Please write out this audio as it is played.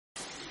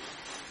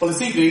Well,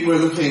 this evening we're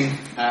looking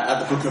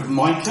at the book of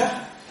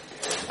Micah.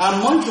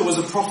 And Micah was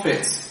a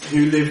prophet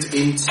who lived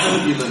in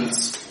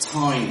turbulent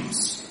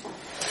times.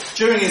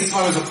 During his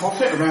time as a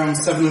prophet, around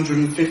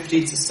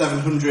 750 to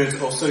 700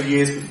 or so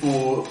years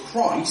before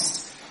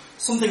Christ,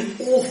 something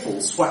awful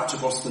swept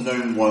across the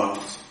known world.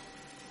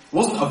 It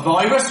wasn't a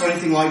virus or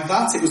anything like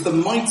that. It was the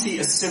mighty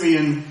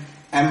Assyrian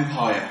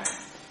Empire,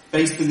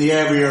 based in the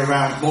area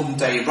around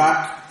modern-day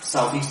Iraq,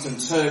 southeastern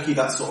Turkey,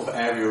 that sort of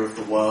area of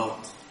the world.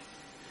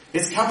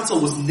 Its capital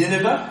was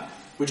Nineveh,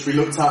 which we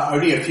looked at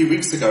only a few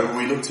weeks ago when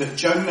we looked at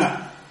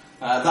Jonah.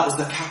 That was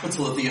the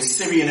capital of the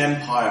Assyrian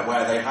Empire,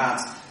 where they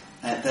had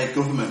their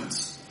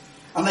government.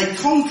 And they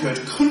conquered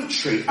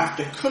country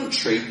after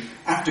country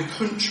after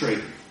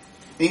country,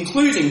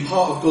 including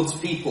part of God's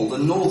people, the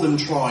northern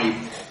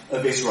tribe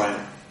of Israel.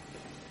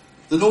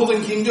 The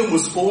northern kingdom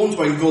was formed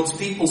when God's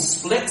people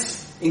split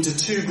into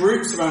two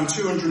groups around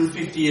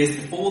 250 years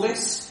before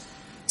this.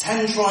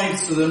 10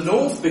 tribes to the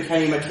north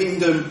became a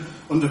kingdom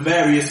under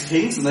various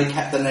kings, and they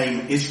kept the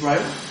name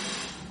Israel.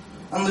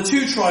 And the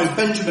two tribes,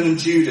 Benjamin and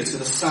Judah, to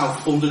the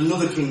south, formed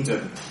another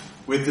kingdom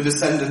with the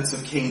descendants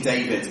of King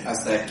David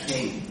as their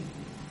king.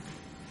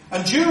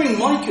 And during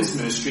Micah's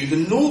ministry,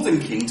 the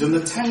northern kingdom,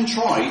 the 10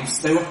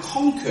 tribes, they were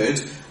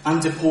conquered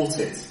and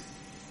deported.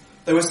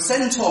 They were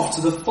sent off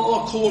to the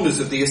far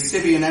corners of the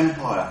Assyrian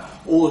Empire,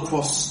 all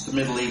across the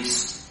Middle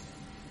East.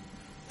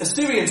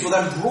 Assyrians were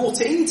then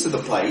brought into the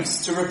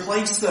place to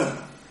replace them.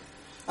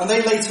 And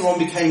they later on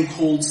became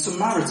called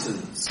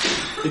Samaritans,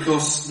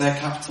 because their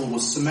capital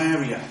was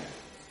Samaria.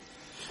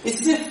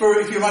 It's as if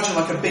you imagine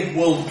like a big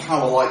world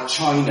power like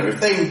China, if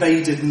they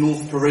invaded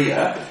North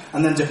Korea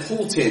and then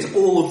deported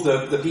all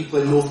of the people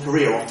in North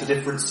Korea off to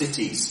different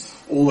cities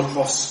all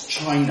across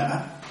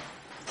China,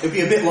 it'd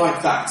be a bit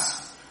like that.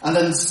 And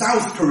then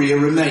South Korea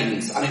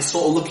remains, and it's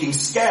sort of looking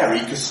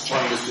scary because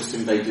China's just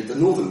invaded the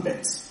northern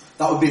bits.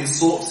 That would be the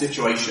sort of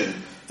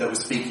situation that we're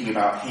speaking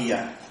about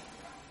here.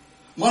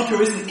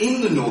 Micah isn't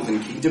in the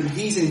northern kingdom,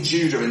 he's in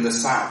Judah in the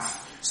south.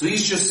 So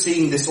he's just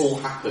seeing this all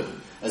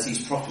happen as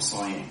he's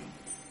prophesying.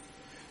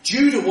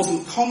 Judah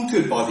wasn't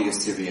conquered by the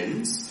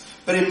Assyrians,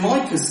 but in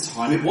Micah's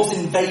time it was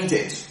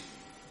invaded.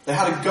 They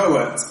had a go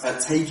at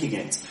taking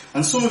it,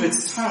 and some of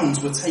its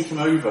towns were taken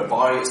over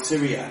by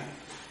Assyria,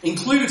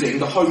 including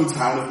the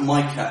hometown of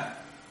Micah,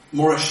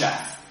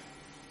 Moresheth,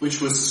 which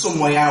was some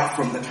way out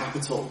from the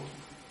capital.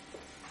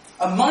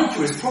 And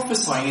Micah is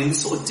prophesying in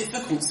this sort of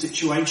difficult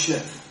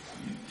situation.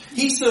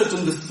 He served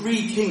under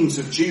 3 kings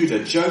of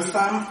Judah,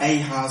 Jotham,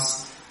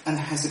 Ahaz, and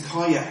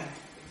Hezekiah.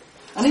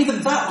 And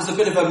even that was a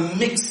bit of a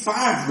mixed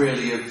bag,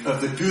 really,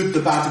 of the good,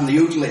 the bad, and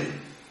the ugly.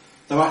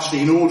 Though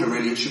actually in order,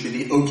 really, it should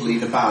be the ugly,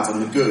 the bad,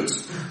 and the good.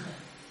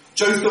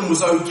 Jotham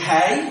was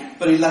okay,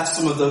 but he left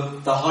some of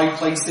the high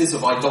places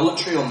of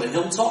idolatry on the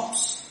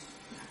hilltops.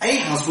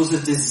 Ahaz was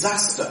a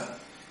disaster.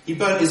 He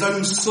burnt his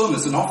own son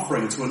as an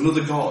offering to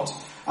another god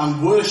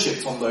and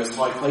worshipped on those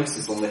high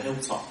places on the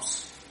hilltops.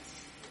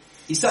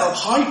 He set up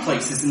high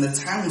places in the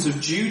towns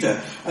of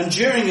Judah, and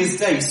during his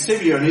day,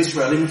 Syria and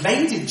Israel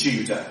invaded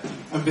Judah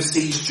and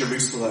besieged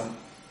Jerusalem.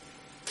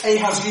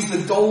 Ahaz used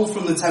the gold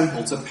from the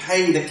temple to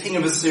pay the king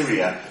of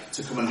Assyria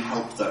to come and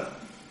help them.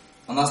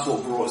 And that's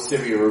what brought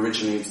Assyria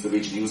originally into the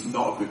region. He was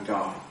not a good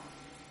guy.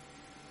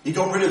 He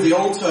got rid of the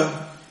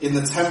altar in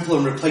the temple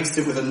and replaced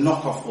it with a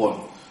knockoff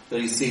one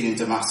that he'd seen in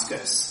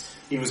Damascus.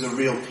 He was a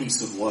real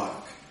piece of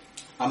work.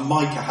 And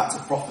Micah had to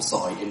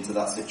prophesy into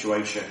that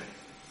situation.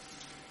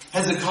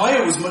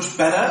 Hezekiah was much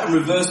better and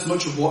reversed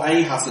much of what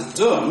Ahaz had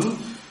done,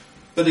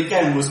 but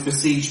again was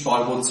besieged by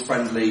once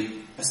friendly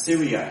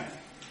Assyria.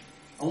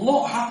 A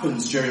lot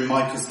happens during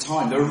Micah's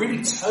time. There were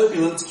really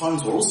turbulent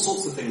times where all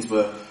sorts of things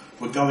were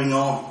going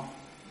on.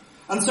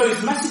 And so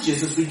his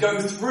messages, as we go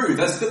through,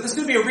 there's going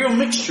to be a real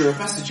mixture of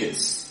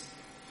messages.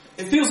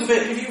 It feels a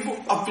bit,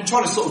 I've been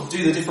trying to sort of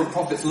do the different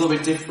prophets a little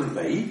bit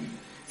differently.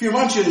 If you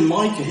imagine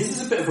Micah,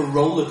 his is a bit of a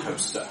roller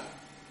coaster.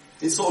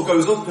 It sort of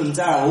goes up and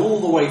down all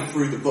the way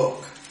through the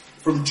book.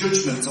 From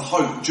judgment to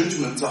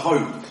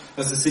hope,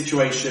 as the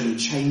situation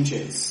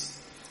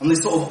changes. And they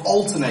sort of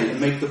alternate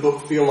and make the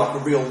book feel like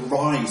a real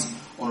ride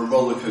on a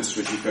roller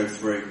coaster as you go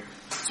through.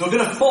 So we're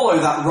going to follow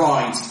that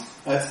ride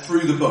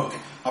through the book.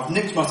 I've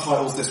nicked my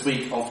titles this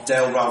week off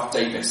Dale Ralph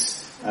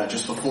Davis,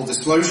 just for full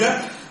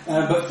disclosure.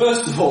 But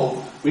first of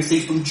all, we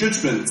see from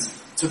judgment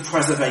to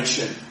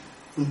preservation.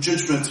 From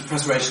judgment to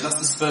preservation, that's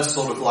this first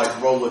sort of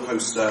like roller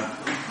coaster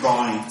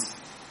ride.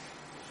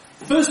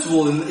 First of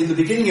all, in the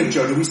beginning of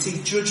Jonah, we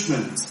see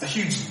judgment, a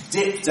huge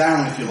dip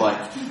down, if you like,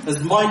 as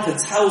Micah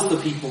tells the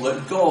people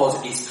that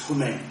God is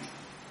coming.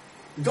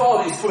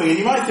 God is coming. And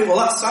you might think, well,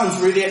 that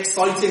sounds really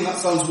exciting, that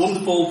sounds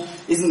wonderful,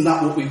 isn't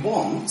that what we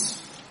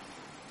want?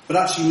 But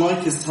actually,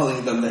 Micah's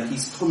telling them that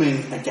he's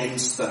coming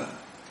against them.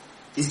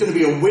 He's going to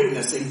be a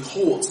witness in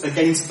court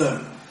against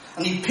them.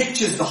 And he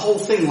pictures the whole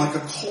thing like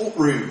a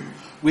courtroom,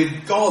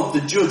 with God,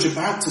 the judge,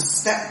 about to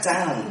step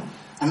down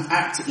and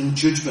act in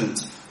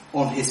judgment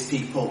on his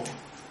people.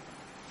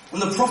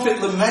 And the prophet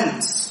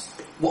laments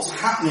what's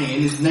happening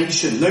in his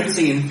nation,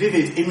 noticing in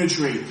vivid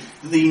imagery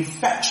that the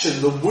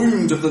infection, the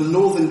wound of the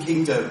northern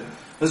kingdom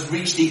has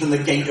reached even the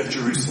gate of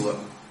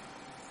Jerusalem.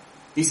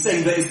 He's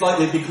saying that it's like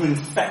they've become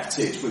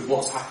infected with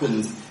what's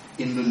happened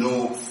in the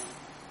north.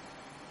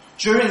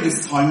 During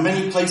this time,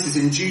 many places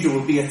in Judah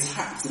would be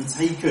attacked and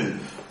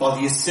taken by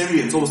the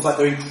Assyrians, almost like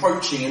they're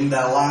encroaching in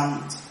their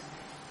land.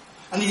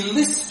 And he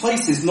lists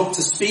places not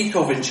to speak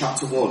of in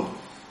chapter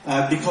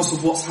 1 because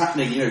of what's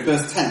happening.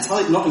 Verse 10, tell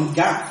it not in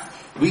Gath,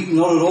 weep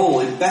not at all,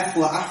 in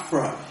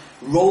Bethlehem,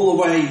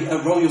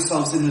 roll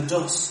yourselves in the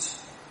dust.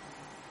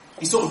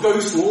 He sort of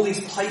goes to all these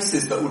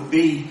places that would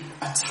be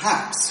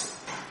attacked,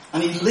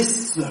 and he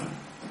lists them.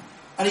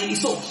 And he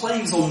sort of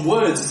plays on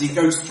words as he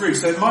goes through.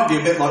 So it might be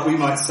a bit like we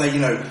might say,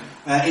 in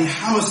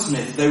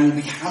Hammersmith they will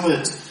be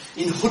hammered.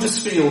 In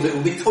Huddersfield it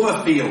will become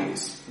a field.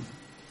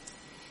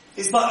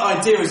 It's that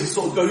idea as he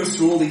sort of goes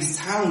through all these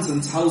towns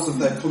and tells of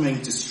their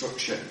coming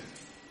destruction.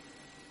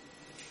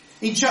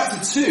 In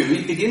chapter 2,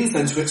 he begins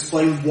then to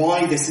explain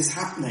why this is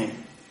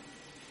happening.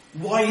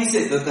 Why is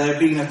it that they're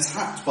being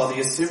attacked by the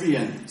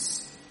Assyrians?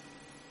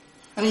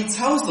 And he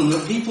tells them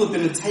that people have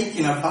been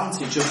taking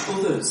advantage of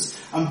others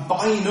and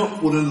buying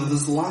up one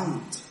another's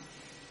land.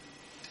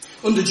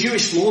 Under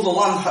Jewish law, the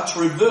land had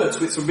to revert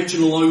to its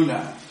original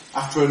owner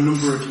after a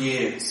number of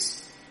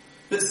years.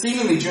 But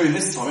seemingly during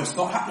this time, it's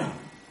not happening.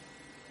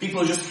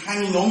 People are just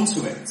hanging on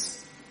to it.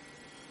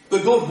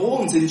 But God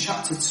warns in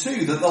chapter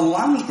 2 that the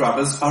land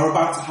grabbers are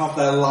about to have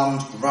their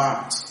land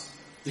grabbed.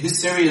 The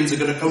Assyrians are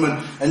going to come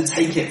and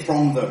take it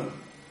from them.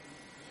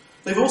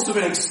 They've also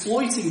been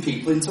exploiting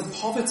people into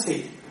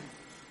poverty.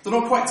 They're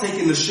not quite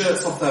taking the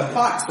shirts off their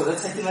backs, but they're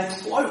taking their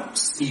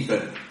cloaks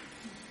even.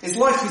 It's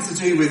likely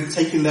to do with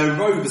taking their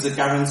robe as a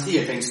guarantee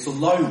against a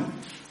loan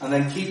and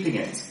then keeping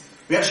it.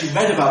 We actually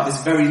read about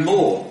this very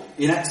law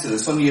in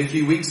Exodus only a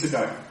few weeks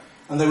ago.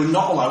 And they were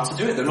not allowed to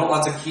do it. They're not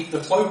allowed to keep the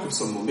cloak of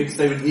someone because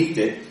they would need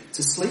it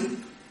to sleep.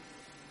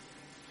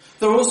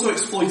 They're also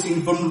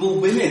exploiting vulnerable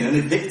women and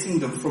evicting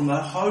them from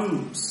their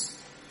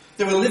homes.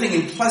 They were living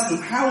in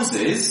pleasant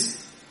houses,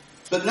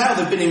 but now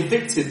they've been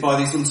evicted by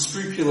these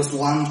unscrupulous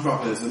land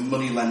grabbers and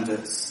money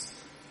lenders.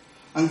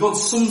 And God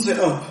sums it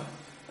up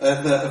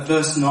at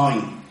verse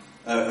 9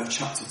 of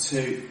chapter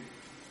 2.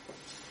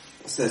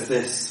 It says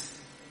this: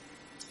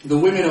 the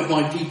women of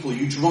my people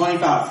you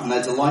drive out from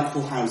their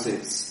delightful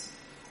houses,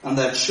 and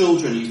their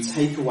children you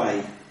take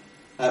away,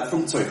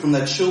 from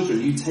their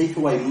children you take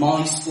away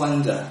my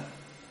splendour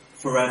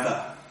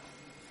forever.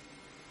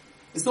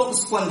 It's not the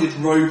splendid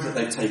robe that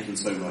they've taken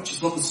so much.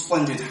 It's not the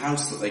splendid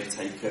house that they've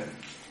taken.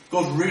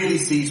 God really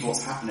sees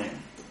what's happening.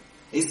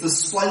 It's the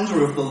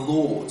splendour of the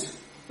Lord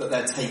that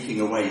they're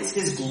taking away. It's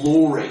his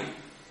glory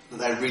that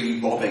they're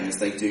really robbing as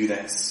they do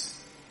this.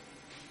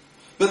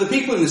 But the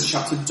people in this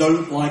chapter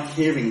don't like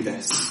hearing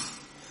this.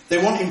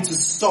 They want him to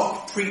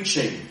stop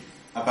preaching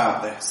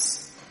about this.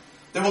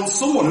 They want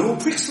someone who will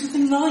preach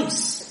something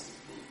nice.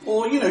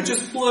 Or,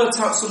 just blurt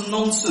out some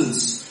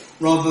nonsense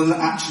rather than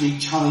actually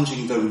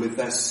challenging them with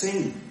their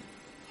sin.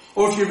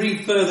 Or if you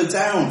read further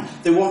down,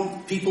 they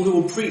want people who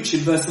will preach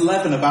in verse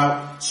 11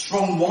 about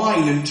strong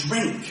wine and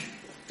drink.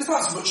 Because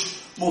that's much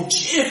more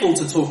cheerful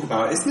to talk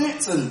about, isn't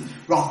it? And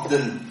rather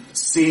than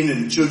sin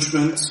and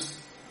judgment.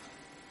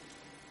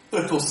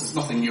 But of course there's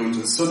nothing new under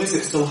the sun, is it?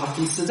 It still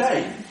happens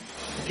today.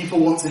 People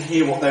want to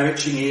hear what their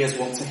itching ears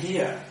want to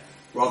hear,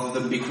 rather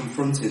than be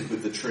confronted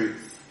with the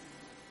truth.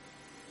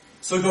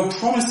 So God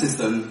promises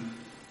them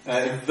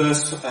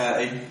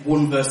in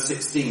 1 verse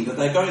 16 that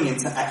they're going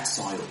into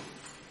exile.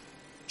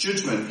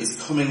 Judgment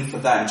is coming for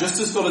them. Just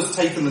as God has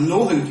taken the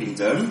northern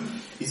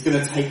kingdom, he's going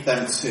to take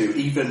them to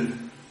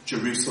even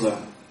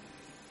Jerusalem.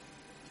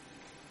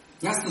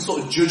 That's the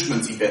sort of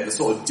judgmenty bit, the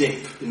sort of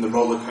dip in the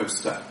roller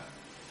coaster.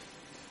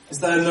 Is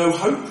there no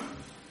hope?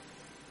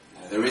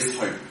 No, there is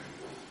hope.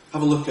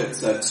 Have a look at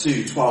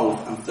 2,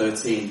 12 and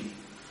 13.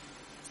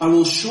 I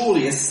will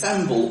surely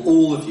assemble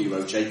all of you,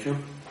 O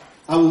Jacob.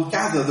 I will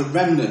gather the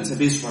remnant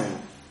of Israel.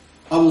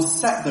 I will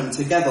set them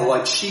together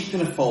like sheep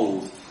in a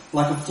fold,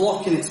 like a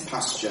flock in its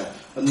pasture,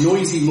 a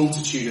noisy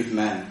multitude of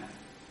men.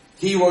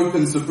 He who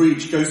opens the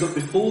breach goes up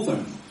before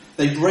them.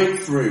 They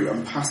break through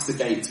and pass the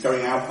gate,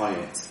 going out by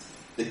it.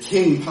 The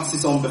king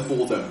passes on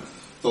before them,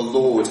 the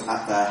Lord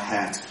at their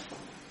head.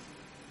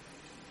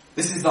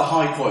 This is the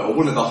high point, or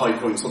one of the high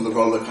points on the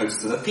roller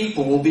coaster. The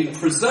people will be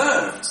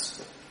preserved.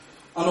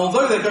 And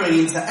although they're going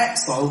into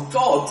exile,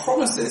 God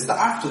promises that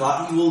after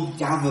that he will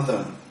gather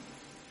them.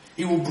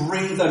 He will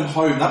bring them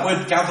home. That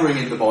word gathering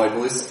in the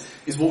Bible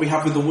is what we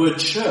have with the word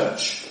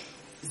church.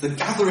 It's the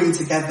gathering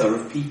together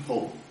of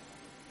people.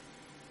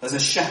 As a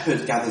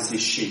shepherd gathers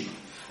his sheep.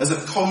 As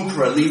a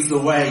conqueror leads the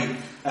way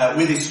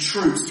with his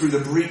troops through the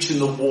breach in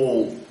the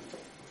wall.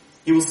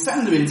 He will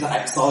send them into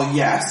exile,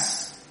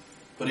 yes,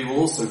 but he will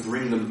also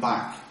bring them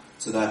back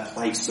to their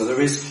place. So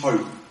there is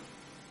hope.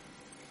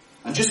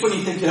 And just when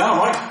you're thinking, all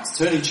right, it's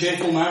turning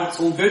cheerful now, it's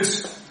all good,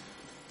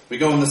 we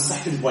go on the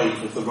second wave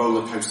of the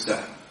roller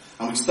coaster.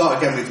 And we start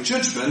again with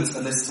judgment,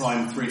 and this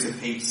time through to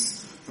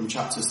peace from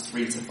chapters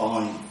 3 to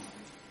 5.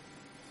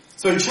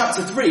 So in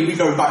chapter 3, we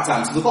go back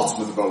down to the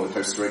bottom of the roller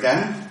coaster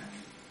again.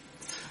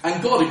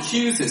 And God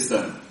accuses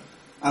them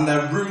and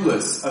their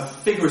rulers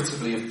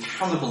figuratively of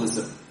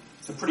cannibalism.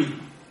 It's a pretty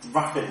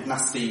graphic,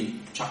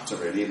 nasty chapter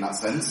really in that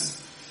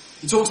sense.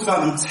 He talks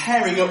about them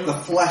tearing up the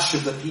flesh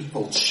of the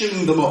people,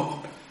 chewing them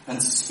up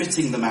and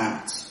spitting them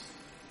out.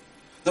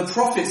 The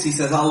prophets, he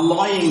says, are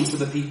lying to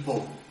the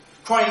people,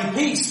 crying,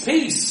 peace,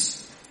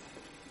 peace,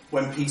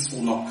 when peace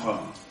will not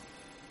come.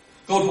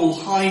 God will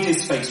hide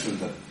his face from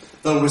them.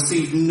 They'll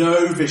receive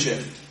no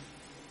vision.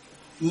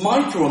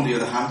 Micah, on the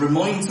other hand,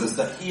 reminds us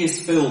that he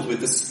is filled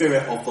with the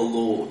Spirit of the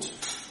Lord.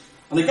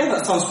 And again,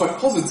 that sounds quite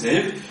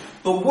positive,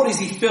 but what is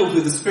he filled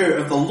with the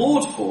Spirit of the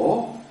Lord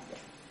for?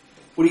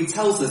 Well, he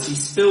tells us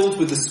he's filled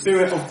with the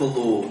Spirit of the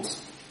Lord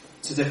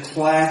to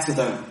declare to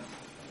them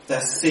their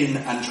sin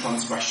and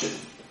transgression.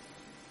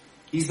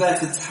 He's there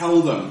to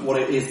tell them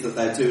what it is that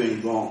they're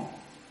doing wrong.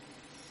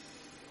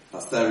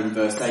 That's there in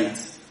verse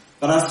 8.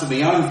 But as for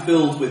me, I am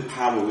filled with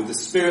power, with the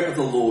Spirit of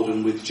the Lord,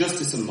 and with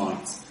justice and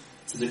might,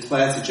 to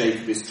declare to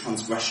Jacob his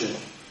transgression,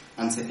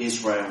 and to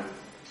Israel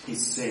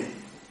his sin.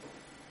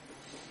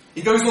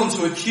 He goes on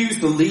to accuse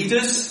the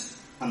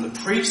leaders, and the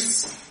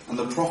priests, and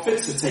the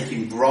prophets of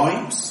taking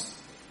bribes,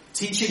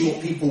 teaching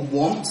what people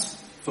want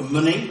for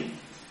money,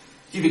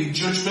 giving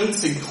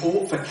judgments in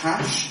court for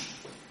cash.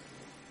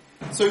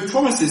 So he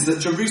promises that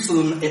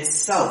Jerusalem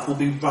itself will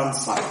be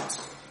ransacked.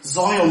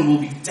 Zion will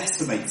be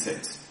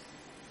decimated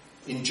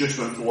in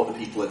judgment for what the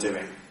people are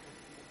doing.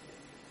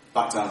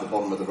 Back down at the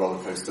bottom of the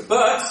roller coaster.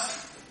 But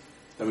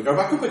then we go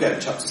back up again,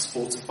 chapters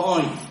 4 to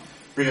 5.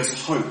 Bring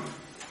us hope.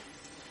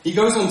 He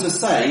goes on to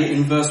say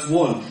in verse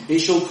 1, it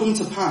shall come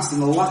to pass in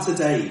the latter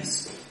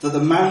days that the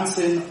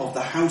mountain of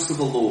the house of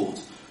the Lord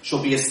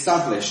shall be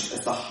established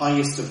as the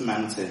highest of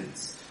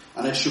mountains,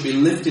 and it shall be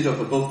lifted up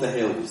above the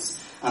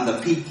hills, and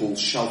the people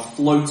shall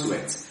flow to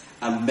it,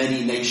 and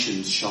many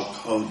nations shall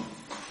come.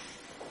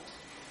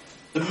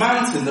 The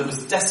mountain that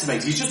was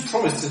decimated, he's just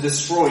promised to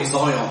destroy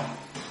Zion.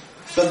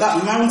 But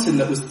that mountain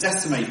that was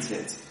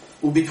decimated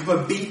will become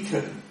a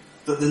beacon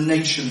that the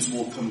nations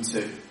will come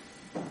to.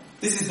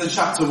 This is the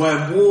chapter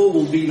where war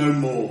will be no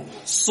more.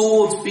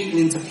 Swords beaten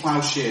into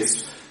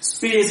plowshares,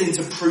 spears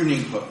into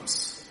pruning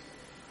hooks.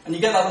 And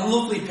you get that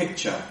lovely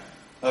picture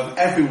of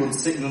everyone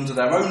sitting under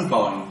their own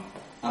vine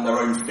and their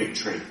own fig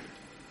tree.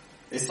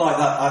 It's like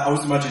that, I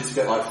always imagine it's a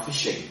bit like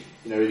fishing.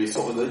 You know, you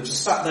sort of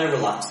just sat there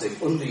relaxing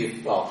under your,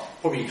 well,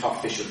 probably you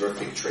can't fish under a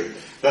fig tree.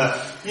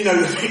 But, you know,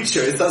 the picture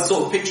is that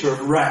sort of picture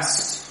of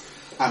rest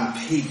and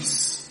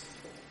peace.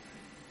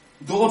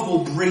 God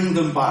will bring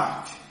them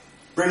back.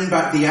 Bring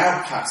back the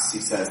outcasts, he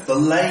says, the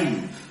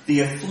lame,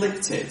 the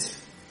afflicted.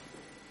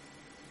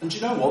 And do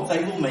you know what?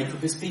 They will make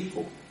up his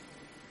people.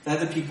 They're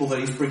the people that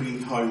he's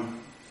bringing home.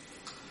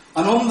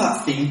 And on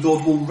that theme,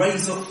 God will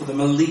raise up for them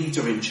a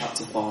leader in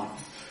chapter 5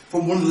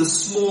 from one of the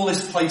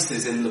smallest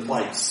places in the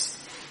place.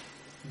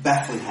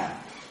 Bethlehem.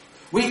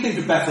 We think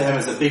of Bethlehem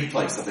as a big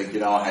place, I think,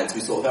 in our heads.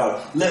 We sort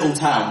of go, little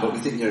town, but we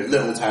think, you know,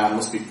 little town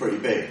must be pretty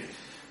big.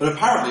 But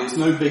apparently it's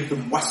no bigger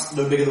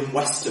than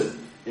Weston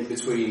in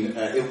between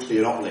Ilkley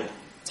and Otley.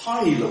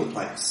 Tiny little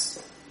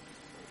place.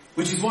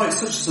 Which is why it's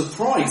such a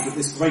surprise that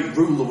this great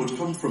ruler would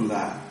come from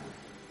there.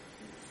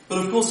 But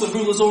of course the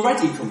ruler's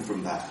already come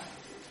from there.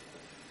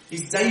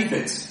 He's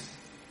David.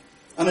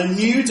 And a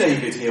new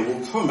David here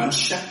will come and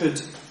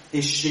shepherd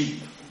his sheep.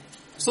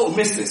 Sort of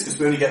miss this because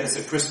we only get this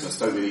at Christmas,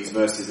 don't we, these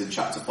verses in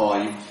chapter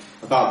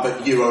 5 about,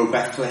 but you, O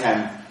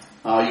Bethlehem,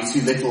 are you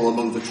too little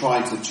among the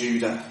tribes of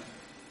Judah?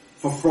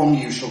 For from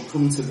you shall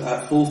come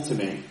forth to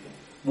me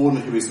one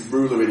who is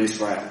ruler in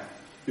Israel,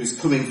 whose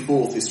coming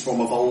forth is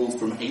from of old,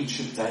 from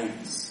ancient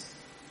days.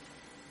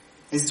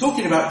 It's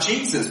talking about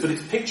Jesus, but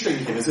it's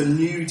picturing him as a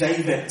new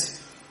David,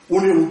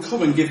 one who will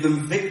come and give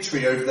them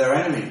victory over their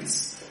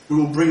enemies, who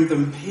will bring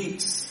them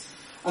peace.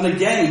 And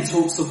again, he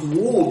talks of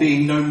war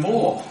being no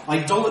more,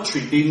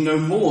 idolatry being no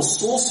more,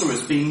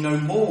 sorcerers being no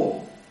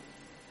more.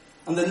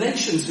 And the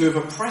nations who have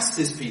oppressed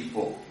his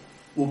people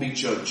will be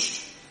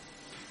judged.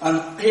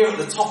 And here at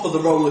the top of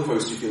the roller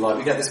coaster, if you like,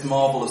 we get this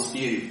marvellous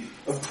view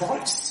of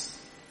Christ.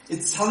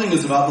 It's telling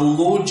us about the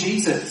Lord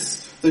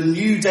Jesus, the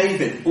new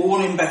David,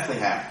 born in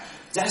Bethlehem,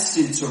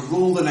 destined to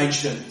rule the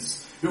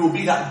nations, who will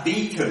be that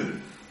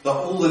beacon that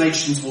all the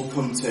nations will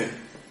come to.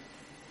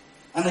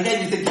 And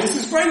again, you think, this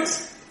is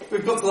great.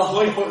 We've got to the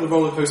high point of the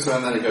roller coaster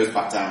and then it goes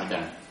back down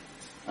again.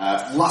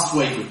 Last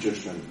wave of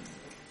judgment.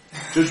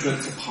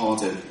 Judgment to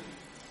pardon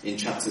in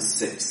chapters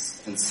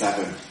 6 and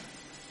 7.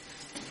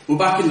 We're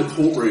back in the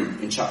courtroom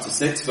in chapter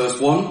 6, verse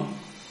 1.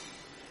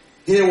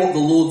 Hear what the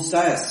Lord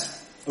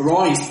says.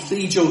 Arise,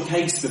 plead your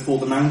case before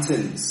the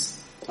mountains,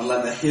 and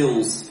let the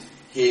hills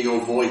hear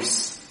your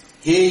voice.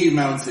 Hear, you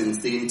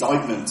mountains, the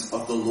indictment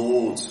of the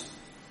Lord.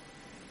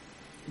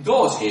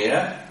 God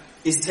here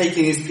is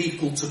taking his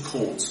people to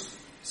court,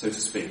 so to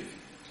speak.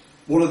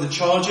 What are the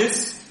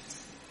charges?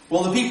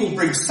 Well, the people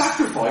bring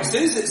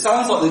sacrifices. It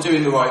sounds like they're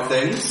doing the right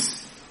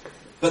things,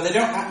 but they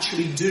don't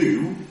actually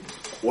do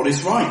what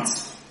is right.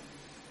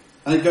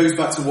 And it goes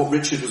back to what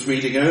Richard was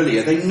reading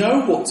earlier. They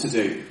know what to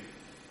do.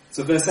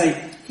 So verse 8,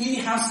 he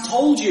has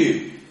told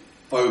you,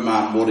 O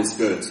man, what is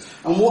good.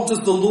 And what does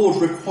the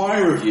Lord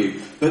require of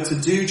you but to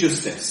do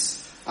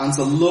justice and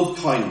to love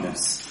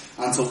kindness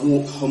and to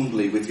walk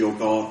humbly with your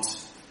God?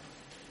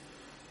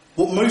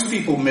 What most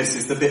people miss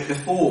is the bit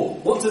before.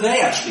 What do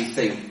they actually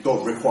think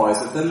God requires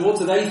of them? What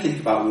do they think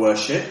about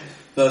worship?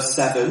 Verse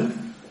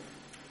 7.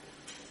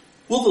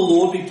 Will the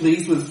Lord be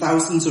pleased with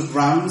thousands of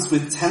rams,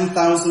 with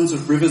 10,000s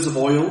of rivers of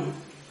oil?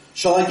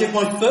 Shall I give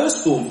my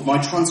firstborn for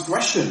my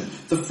transgression,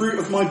 the fruit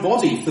of my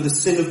body for the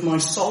sin of my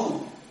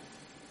soul?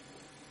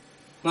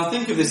 And I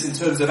think of this in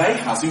terms of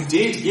Ahaz, who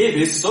did give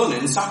his son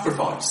in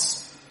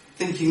sacrifice,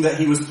 thinking that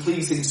he was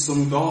pleasing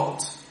some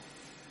God.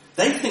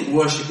 They think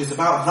worship is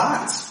about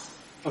that,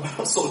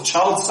 about sort of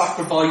child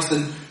sacrifice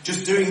and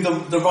just doing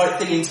the right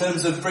thing in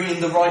terms of bringing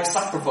the right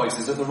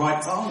sacrifices at the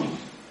right time.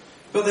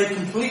 But they've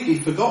completely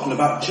forgotten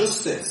about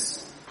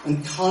justice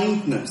and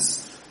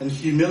kindness and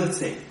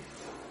humility.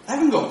 They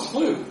haven't got a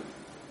clue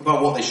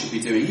about what they should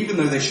be doing, even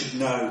though they should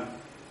know.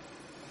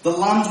 The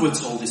land, we're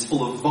told, is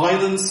full of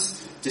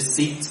violence,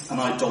 deceit and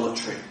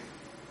idolatry.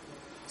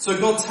 So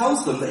God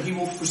tells them that he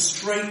will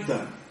frustrate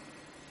them.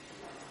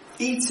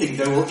 Eating,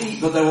 they will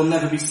eat, but they will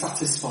never be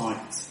satisfied.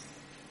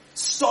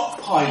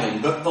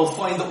 Stockpiling, but they'll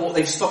find that what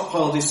they've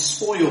stockpiled is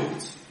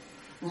spoiled.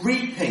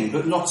 Reaping,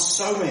 but not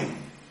sowing.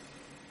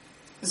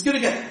 It's going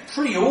to get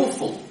pretty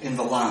awful in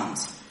the land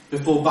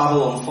before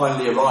Babylon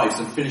finally arrives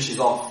and finishes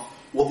off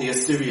what the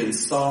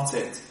Assyrians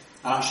started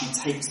and actually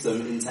takes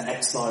them into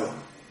exile.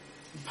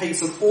 It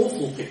paints an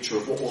awful picture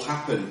of what will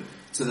happen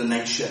to the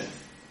nation.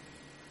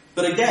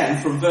 But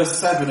again, from verse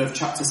 7 of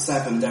chapter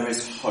 7, there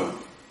is hope.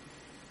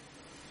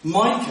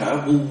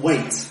 Micah will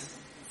wait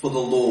for the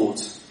Lord.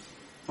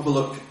 Have a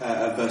look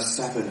at verse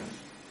 7.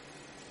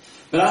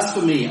 But as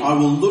for me, I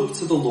will look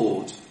to the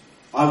Lord.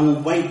 I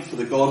will wait for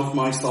the God of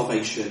my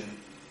salvation.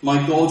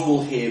 My God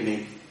will hear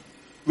me.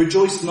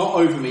 Rejoice not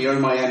over me, O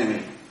my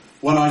enemy.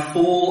 When I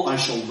fall, I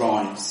shall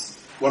rise.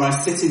 When I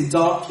sit in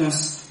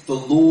darkness, the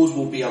Lord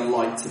will be a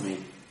light to me.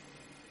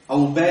 I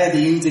will bear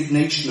the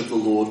indignation of the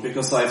Lord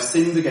because I have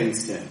sinned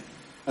against him,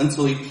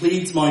 until he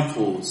pleads my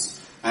cause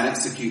and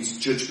executes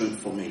judgment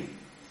for me.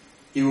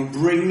 He will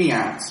bring me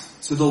out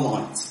to the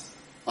light.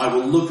 I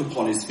will look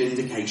upon his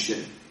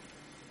vindication.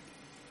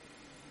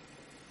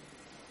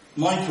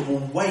 Micah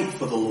will wait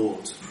for the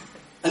Lord.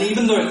 And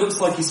even though it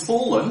looks like he's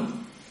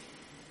fallen,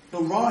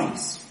 he'll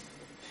rise.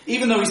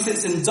 Even though he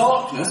sits in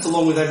darkness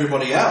along with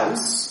everybody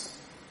else,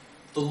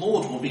 the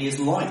Lord will be his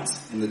light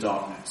in the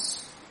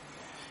darkness.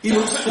 He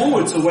looks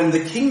forward to when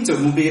the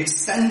kingdom will be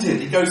extended.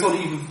 He goes on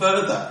even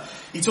further.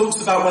 He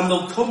talks about when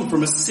they'll come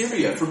from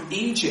Assyria, from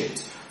Egypt,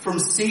 from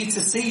sea to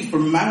sea,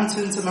 from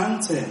mountain to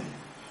mountain.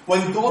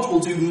 When God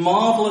will do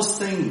marvellous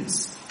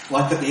things,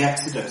 like at the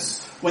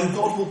Exodus. When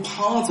God will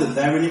pardon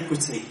their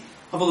iniquity.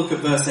 Have a look at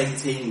verse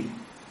 18.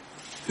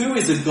 Who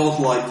is a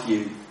God like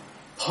you,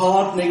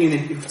 pardoning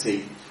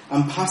iniquity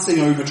and passing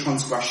over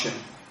transgression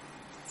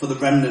for the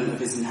remnant of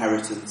his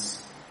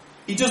inheritance?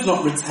 He does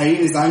not retain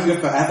his anger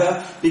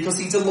forever because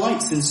he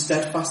delights in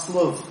steadfast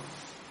love.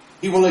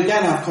 He will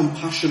again have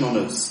compassion on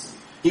us.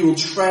 He will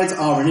tread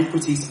our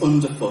iniquities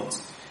underfoot.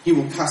 He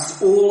will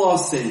cast all our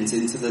sins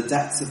into the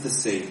depths of the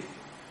sea.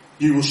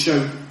 You will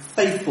show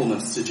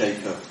faithfulness to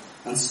Jacob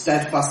and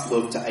steadfast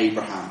love to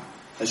Abraham,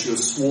 as you have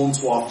sworn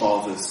to our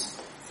fathers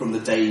from the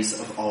days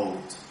of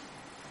old.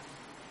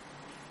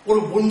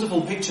 What a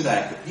wonderful picture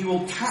there. He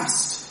will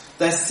cast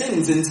their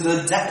sins into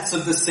the depths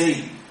of the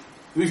sea.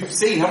 We've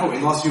seen, haven't we,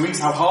 in the last few weeks,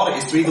 how hard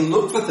it is to even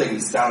look for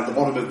things down at the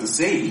bottom of the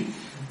sea.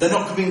 They're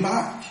not coming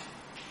back.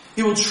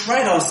 He will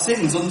tread our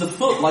sins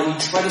underfoot like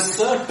he tread a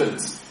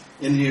serpent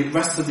in the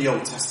rest of the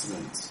Old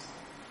Testament.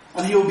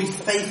 And he will be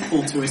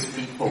faithful to his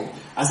people,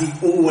 as he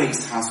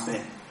always has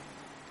been.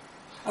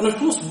 And of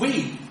course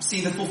we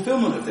see the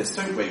fulfillment of this,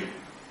 don't we?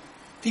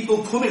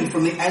 People coming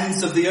from the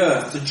ends of the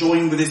earth to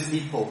join with his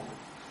people.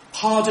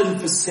 Pardoned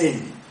for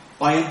sin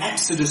by an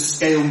Exodus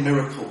scale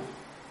miracle.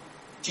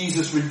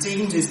 Jesus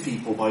redeemed his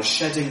people by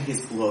shedding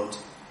his blood.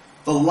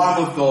 The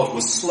Lamb of God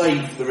was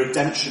slain for the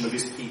redemption of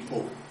his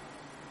people.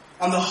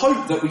 And the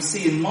hope that we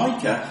see in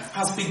Micah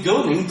has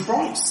begun in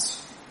Christ.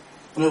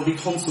 And it will be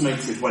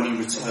consummated when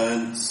he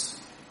returns.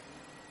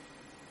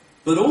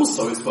 But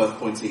also it's worth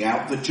pointing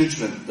out the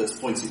judgment that's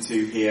pointed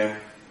to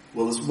here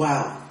will as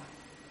well.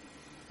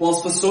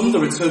 Whilst for some the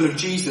return of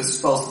Jesus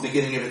spells the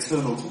beginning of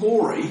eternal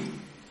glory,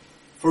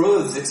 for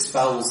others it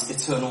spells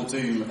eternal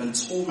doom and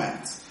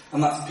torment.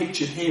 And that's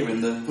pictured here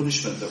in the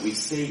punishment that we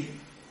see.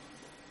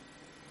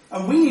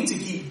 And we need to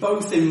keep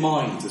both in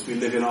mind as we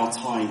live in our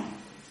time.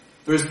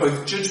 There is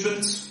both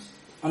judgment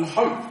and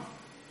hope.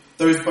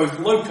 There is both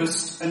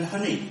locust and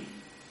honey.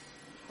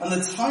 And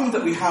the time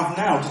that we have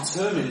now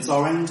determines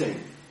our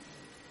ending.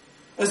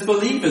 As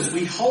believers,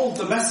 we hold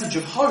the message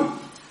of hope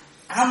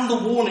and the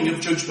warning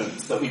of judgment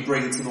that we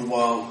bring to the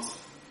world.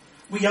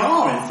 We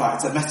are, in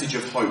fact, a message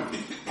of hope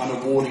and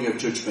a warning of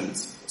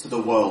judgment to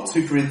the world.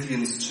 2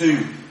 Corinthians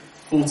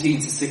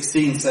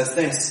 2:14-16 says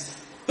this,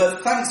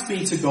 "But thanks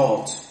be to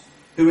God,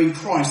 who in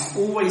Christ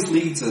always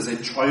leads us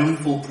in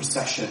triumphal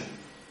procession,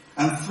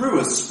 and through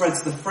us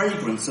spreads the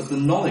fragrance of the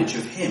knowledge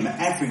of him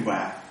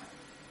everywhere.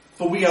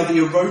 For we are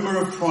the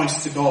aroma of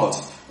Christ to God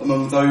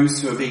among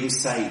those who are being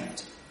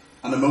saved,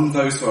 and among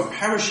those who are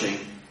perishing,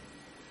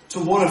 to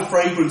one a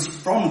fragrance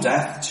from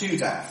death to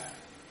death,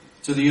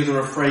 to the other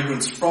a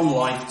fragrance from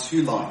life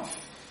to life.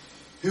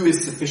 Who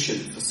is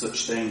sufficient for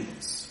such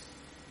things?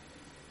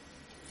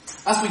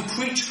 As we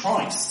preach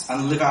Christ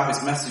and live out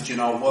his message in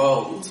our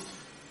world,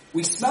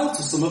 we smell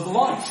to some of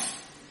life,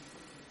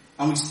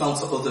 and we smell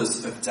to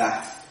others of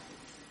death.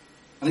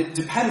 And it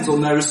depends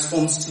on their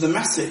response to the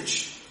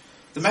message.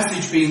 The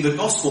message being the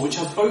gospel, which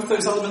has both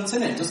those elements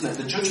in it, doesn't it?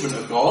 The judgment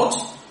of God,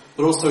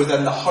 but also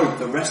then the hope,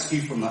 the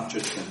rescue from that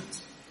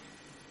judgment.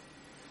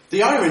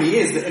 The irony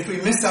is that if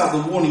we miss out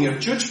the warning of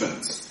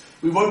judgment,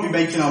 we won't be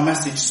making our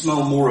message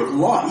smell more of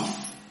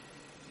life.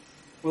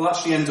 We'll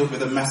actually end up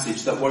with a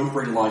message that won't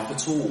bring life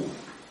at all.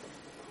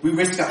 We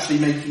risk actually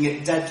making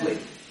it deadly,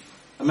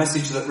 a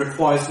message that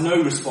requires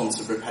no response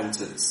of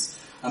repentance,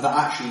 and that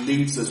actually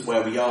leaves us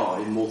where we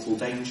are in mortal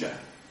danger.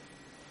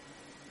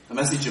 A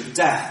message of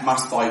death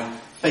masked by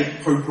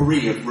fake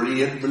potpourri of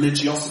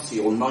religiosity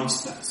or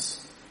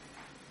niceness.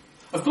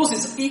 Of course,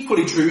 it's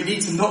equally true we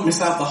need to not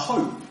miss out the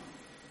hope.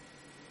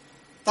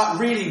 That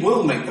really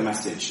will make the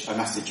message a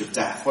message of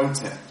death,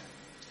 won't it?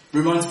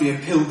 Reminds me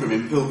of Pilgrim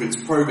in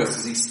Pilgrim's Progress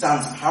as he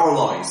stands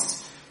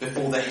paralysed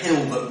before the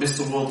hill that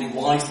Mr. Worldly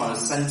Wise Man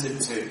has sent him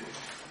to.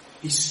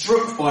 He's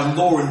struck by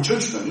law and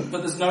judgment, but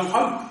there's no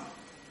hope.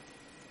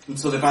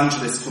 Until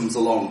Evangelist comes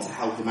along to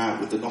help him out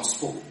with the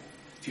gospel.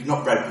 If you've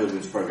not read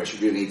Pilgrim's Progress, you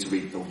really need to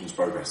read Pilgrim's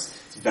Progress.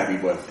 It's very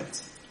worth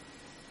it.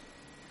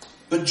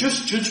 But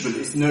just judgment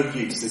is no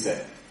use, is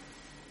it?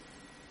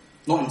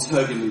 Not in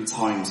turbulent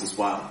times as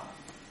well.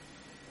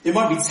 It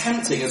might be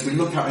tempting as we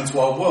look out into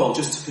our world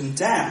just to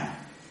condemn.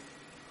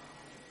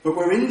 But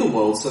we're in the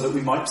world so that we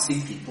might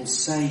see people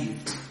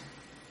saved.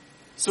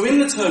 So in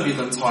the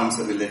turbulent times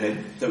that we live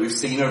in, that we've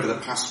seen over the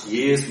past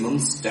years,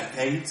 months,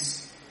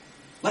 decades,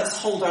 let's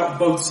hold out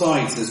both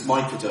sides as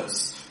Micah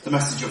does. The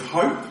message of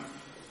hope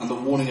and the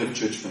warning of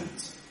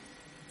judgment.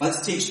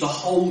 Let's teach the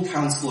whole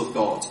counsel of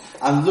God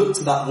and look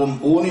to that one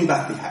born in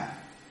Bethlehem,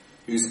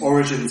 whose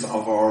origins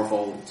are of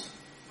old,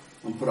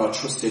 and put our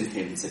trust in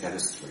him to get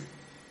us through.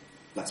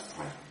 Let's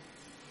pray.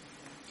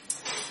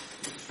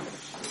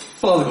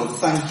 Father God,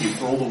 thank you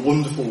for all the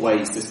wonderful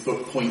ways this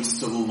book points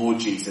to the Lord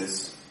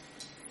Jesus.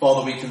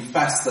 Father, we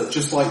confess that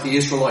just like the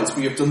Israelites,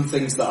 we have done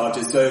things that are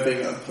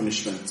deserving of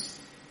punishment.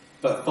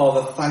 But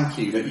Father, thank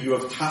you that you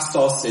have cast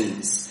our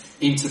sins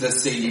into the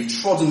sea. You've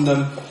trodden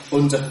them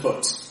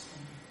underfoot.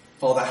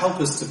 Father, help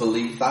us to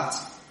believe that.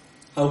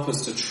 Help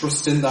us to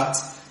trust in that.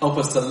 Help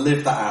us to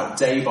live that out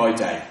day by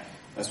day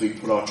as we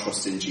put our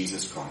trust in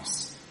Jesus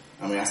Christ.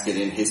 And we ask it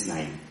in his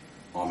name.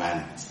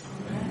 Amen.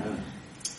 Amen.